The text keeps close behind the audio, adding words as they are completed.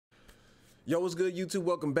Yo, what's good, YouTube?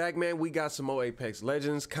 Welcome back, man. We got some more Apex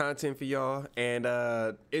Legends content for y'all, and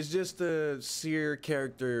it's just a seer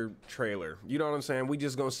character trailer. You know what I'm saying? We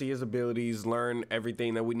just gonna see his abilities, learn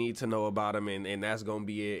everything that we need to know about him, and that's gonna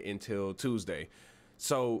be it until Tuesday.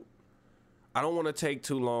 So I don't want to take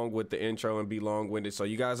too long with the intro and be long-winded. So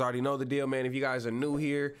you guys already know the deal, man. If you guys are new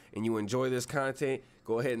here and you enjoy this content,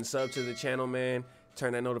 go ahead and sub to the channel, man.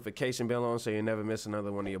 Turn that notification bell on so you never miss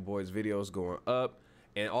another one of your boys' videos going up.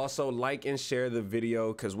 And also like and share the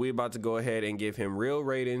video because we're about to go ahead and give him real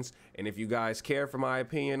ratings. And if you guys care for my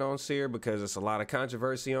opinion on Seer, because it's a lot of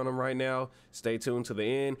controversy on him right now, stay tuned to the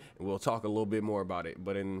end and we'll talk a little bit more about it.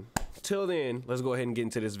 But until then, let's go ahead and get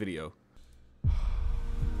into this video.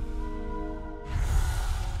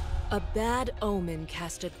 A bad omen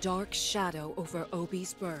cast a dark shadow over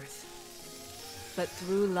Obi's birth. But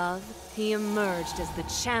through love, he emerged as the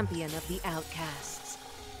champion of the outcasts.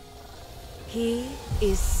 He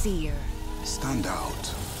is Seer. Stand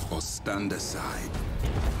out or stand aside.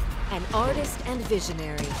 An artist and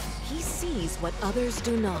visionary, he sees what others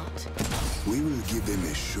do not. We will give him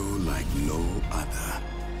a show like no other.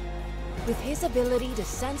 With his ability to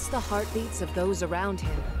sense the heartbeats of those around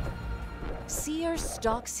him, Seer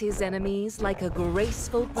stalks his enemies like a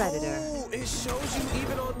graceful predator. Oh, it shows you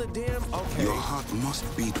even on the damn... Okay. Your heart must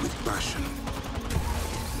beat with passion.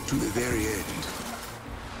 To the very end.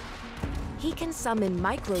 He can summon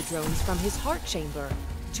micro-drones from his heart chamber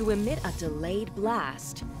to emit a delayed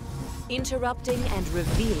blast, interrupting and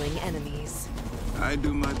revealing enemies. I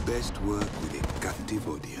do my best work with a captive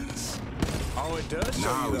audience. Oh, it does show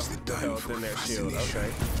Now you is the time health for in their shield. fascination.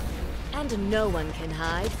 Okay. And no one can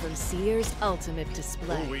hide from Seer's ultimate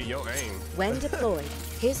display. Ooh, your aim. When deployed,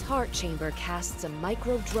 his heart chamber casts a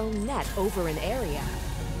micro-drone net over an area,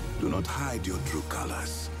 Do not hide your true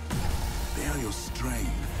colors. They are your strength.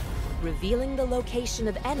 revealing the location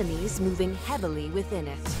of enemies moving heavily within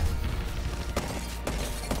it.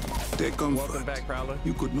 Take comfort. Welcome back, Prowler.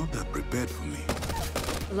 You could not have prepared for me.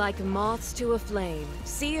 Like moths to a flame,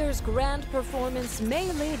 Seer's grand performance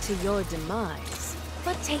may lead to your demise.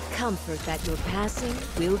 But take comfort that your passing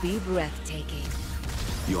will be breathtaking.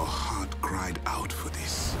 Your heart cried out for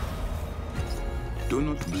this. Do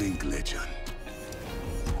not blink, legend.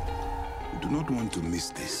 You do not want to miss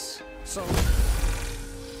this. So...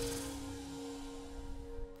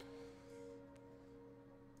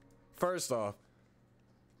 First off,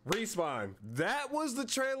 Respawn, that was the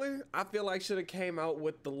trailer I feel like should have came out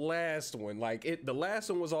with the last one. Like the last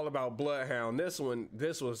one was all about Bloodhound. This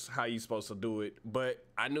was how you supposed to do it. But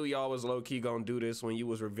I knew y'all was low-key gonna do this when you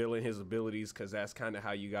was revealing his abilities, because that's kind of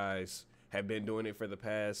how you guys have been doing it for the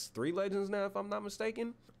past 3 Legends now, if I'm not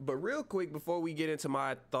mistaken. But real quick, before we get into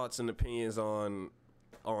my thoughts and opinions on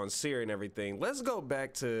Seer and everything, let's go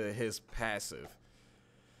back to his passive.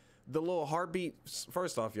 The little heartbeat.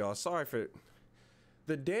 First off, y'all, sorry for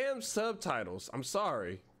the damn subtitles. I'm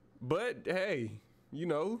sorry, but hey, you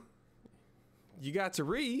know, you got to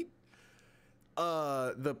read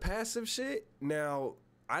the passive shit. Now,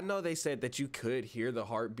 I know they said that you could hear the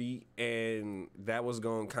heartbeat, and that was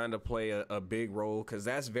going to kind of play a big role, because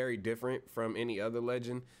that's very different from any other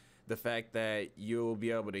legend. The fact that you'll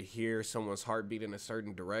be able to hear someone's heartbeat in a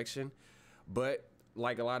certain direction. But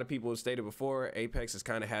like a lot of people have stated before, Apex has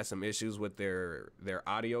kind of had some issues with their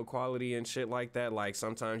audio quality and shit like that. Like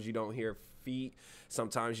sometimes you don't hear feet,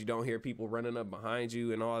 sometimes you don't hear people running up behind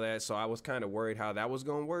you and all that. So I was kind of worried how that was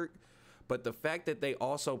going to work. But the fact that they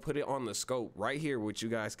also put it on the scope right here, which you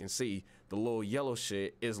guys can see, the little yellow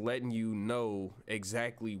shit is letting you know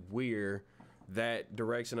exactly where that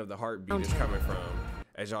direction of the heartbeat is coming from.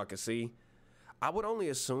 As y'all can see, I would only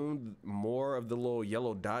assume more of the little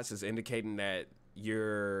yellow dots is indicating that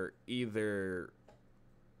you're either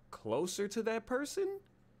closer to that person,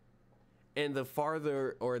 and the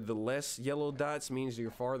farther or the less yellow dots means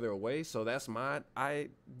you're farther away. So that's my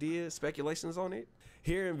idea, speculations on it.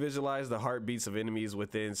 Hear and visualize the heartbeats of enemies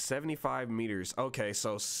within 75 meters. Okay,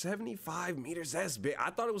 so 75 meters, that's big. I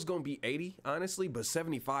thought it was gonna be 80, honestly, but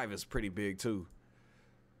 75 is pretty big too.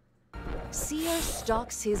 Seer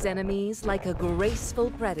stalks his enemies like a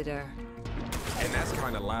graceful predator. And that's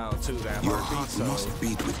kind of loud too, that Your heartbeat. heart So must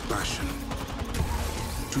beat with passion.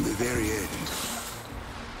 To the very end.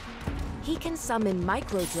 He can summon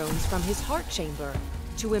micro-drones from his heart chamber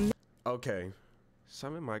to emit okay,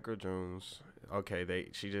 summon micro drones. Okay,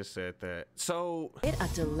 she just said that. So a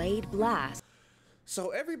delayed blast. So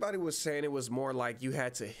everybody was saying it was more like you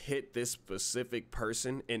had to hit this specific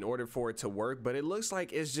person in order for it to work, but it looks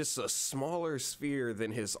like it's just a smaller sphere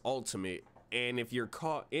than his ultimate, and if you're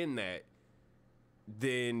caught in that,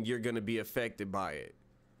 then you're gonna be affected by it,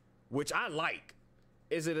 which I like.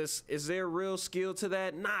 is there real skill to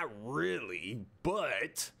that? Not really,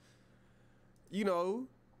 but you know,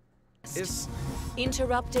 it's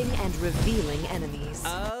interrupting and revealing enemies.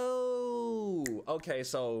 Oh, okay.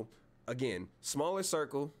 So again, smaller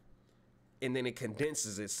circle, and then it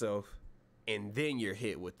condenses itself, and then you're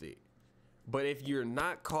hit with it. But if you're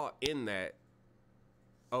not caught in that,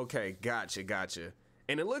 okay, gotcha.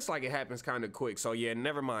 And it looks like it happens kind of quick. So yeah,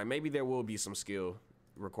 never mind. Maybe there will be some skill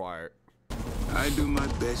required. I do my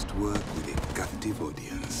best work with a captive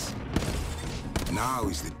audience. Now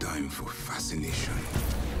is the time for fascination.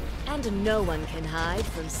 And no one can hide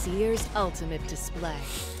from Seer's ultimate display.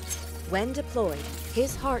 When deployed,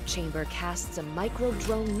 his heart chamber casts a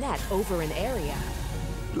micro-drone net over an area.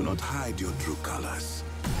 Do not hide your true colors.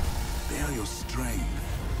 They are your strength.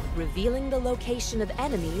 Revealing the location of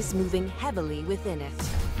enemies moving heavily within it.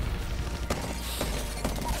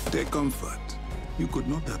 Take comfort. You could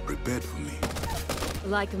not have prepared for me.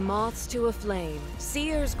 Like moths to a flame,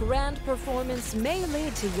 Seer's grand performance may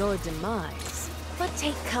lead to your demise. But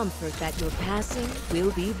take comfort that your passing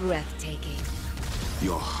will be breathtaking.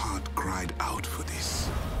 Your heart cried out for this.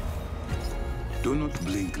 Do not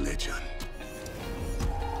blink, legend.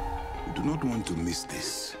 You do not want to miss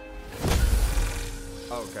this.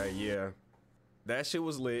 Okay, yeah. That shit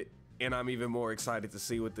was lit, and I'm even more excited to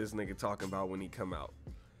see what this nigga talking about when he come out.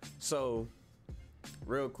 So,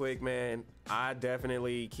 real quick, man, I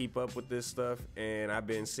definitely keep up with this stuff, and I've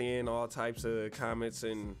been seeing all types of comments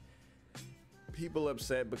and people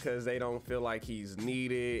upset because they don't feel like he's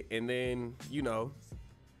needed, and then, you know,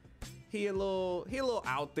 he a little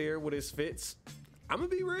out there with his fits. I'm gonna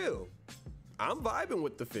be real. I'm vibing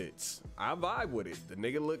with the fits. I vibe with it. The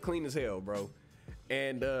nigga look clean as hell, bro.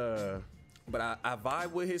 And but I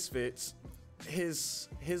vibe with his fits. His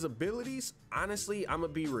abilities, honestly, I'm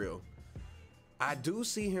gonna be real. I do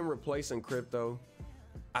see him replacing Crypto.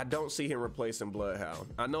 I don't see him replacing Bloodhound.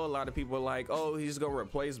 I know a lot of people are like, oh, he's gonna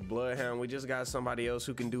replace Bloodhound. We just got somebody else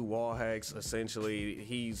who can do wall hacks. Essentially,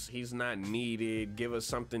 he's not needed. Give us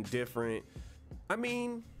something different. I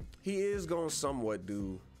mean, he is gonna somewhat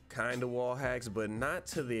do kind of wall hacks, but not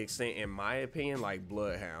to the extent, in my opinion, like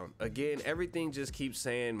Bloodhound. Again, everything just keeps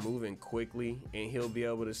saying moving quickly and he'll be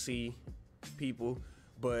able to see people.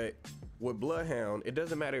 But with Bloodhound, it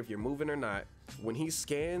doesn't matter if you're moving or not. When he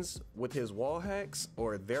scans with his wall hacks,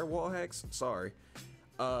 or their wall hacks, sorry,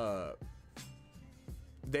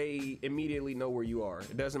 they immediately know where you are.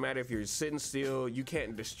 It doesn't matter if you're sitting still, you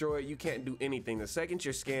can't destroy it, you can't do anything. The second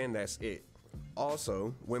you're scanned, that's it.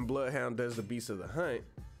 Also, when Bloodhound does the Beast of the Hunt,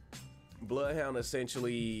 Bloodhound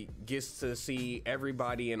essentially gets to see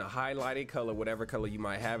everybody in a highlighted color, whatever color you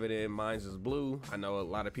might have it in. Mine's is blue. I know a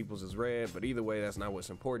lot of people's is red, but either way, that's not what's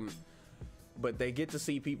important. But they get to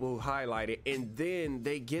see people who highlight it, and then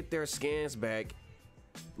they get their scans back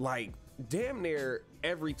like damn near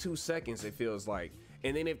every 2 seconds, it feels like.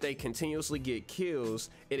 And then if they continuously get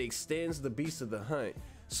kills, it extends the Beast of the Hunt.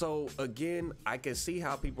 So again, I can see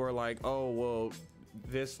how people are like, oh, well,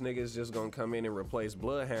 this nigga's just gonna come in and replace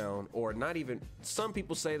Bloodhound, or not even. Some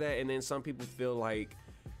people say that, and then some people feel like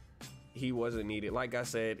he wasn't needed. Like I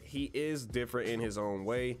said, he is different in his own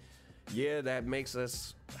way. Yeah, that makes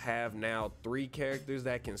us have now 3 characters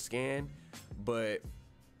that can scan, but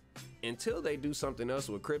until they do something else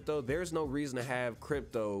with Crypto, there's no reason to have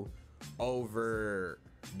Crypto over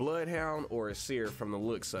Bloodhound or a Seer from the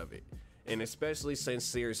looks of it. And especially since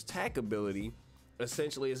Seer's tack ability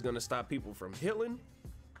essentially is going to stop people from healing,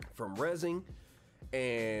 from rezzing,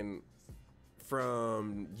 and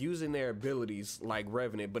from using their abilities like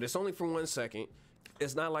Revenant. But it's only for 1 second.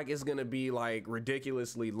 It's not like it's gonna be like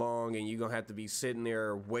ridiculously long and you're gonna have to be sitting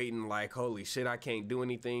there waiting like, holy shit, I can't do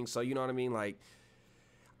anything. So you know what I mean? Like,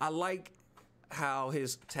 I like how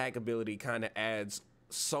his attack ability kind of adds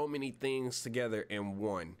so many things together in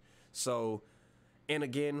one. So, and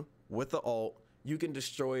again, with the ult, you can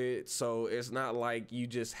destroy it, so it's not like you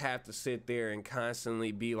just have to sit there and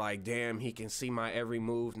constantly be like, damn, he can see my every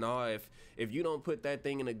move. No, if you don't put that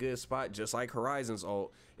thing in a good spot, just like Horizon's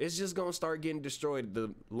ult, it's just gonna start getting destroyed.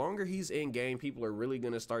 The longer he's in game, people are really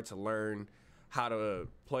gonna start to learn how to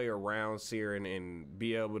play around Seer and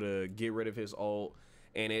be able to get rid of his ult,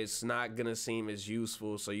 and it's not gonna seem as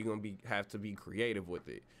useful, so you're gonna have to be creative with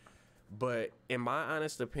it. But in my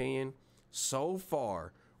honest opinion, so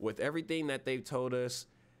far, with everything that they've told us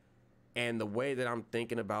and the way that I'm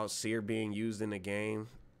thinking about Seer being used in the game,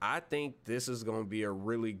 I think this is going to be a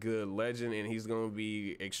really good legend, and he's going to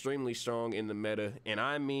be extremely strong in the meta. And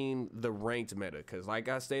I mean the ranked meta, because like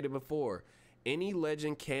I stated before, any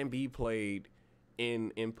legend can be played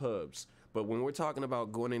in pubs. But when we're talking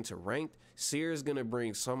about going into ranked, Seer is going to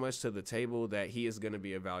bring so much to the table that he is going to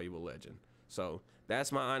be a valuable legend. So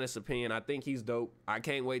that's my honest opinion. I think he's dope. I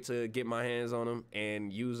can't wait to get my hands on him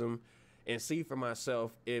and use him and see for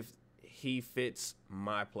myself if he fits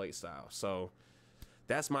my play style. So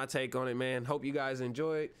that's my take on it, man. Hope you guys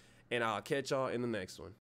enjoyed, and I'll catch y'all in the next one.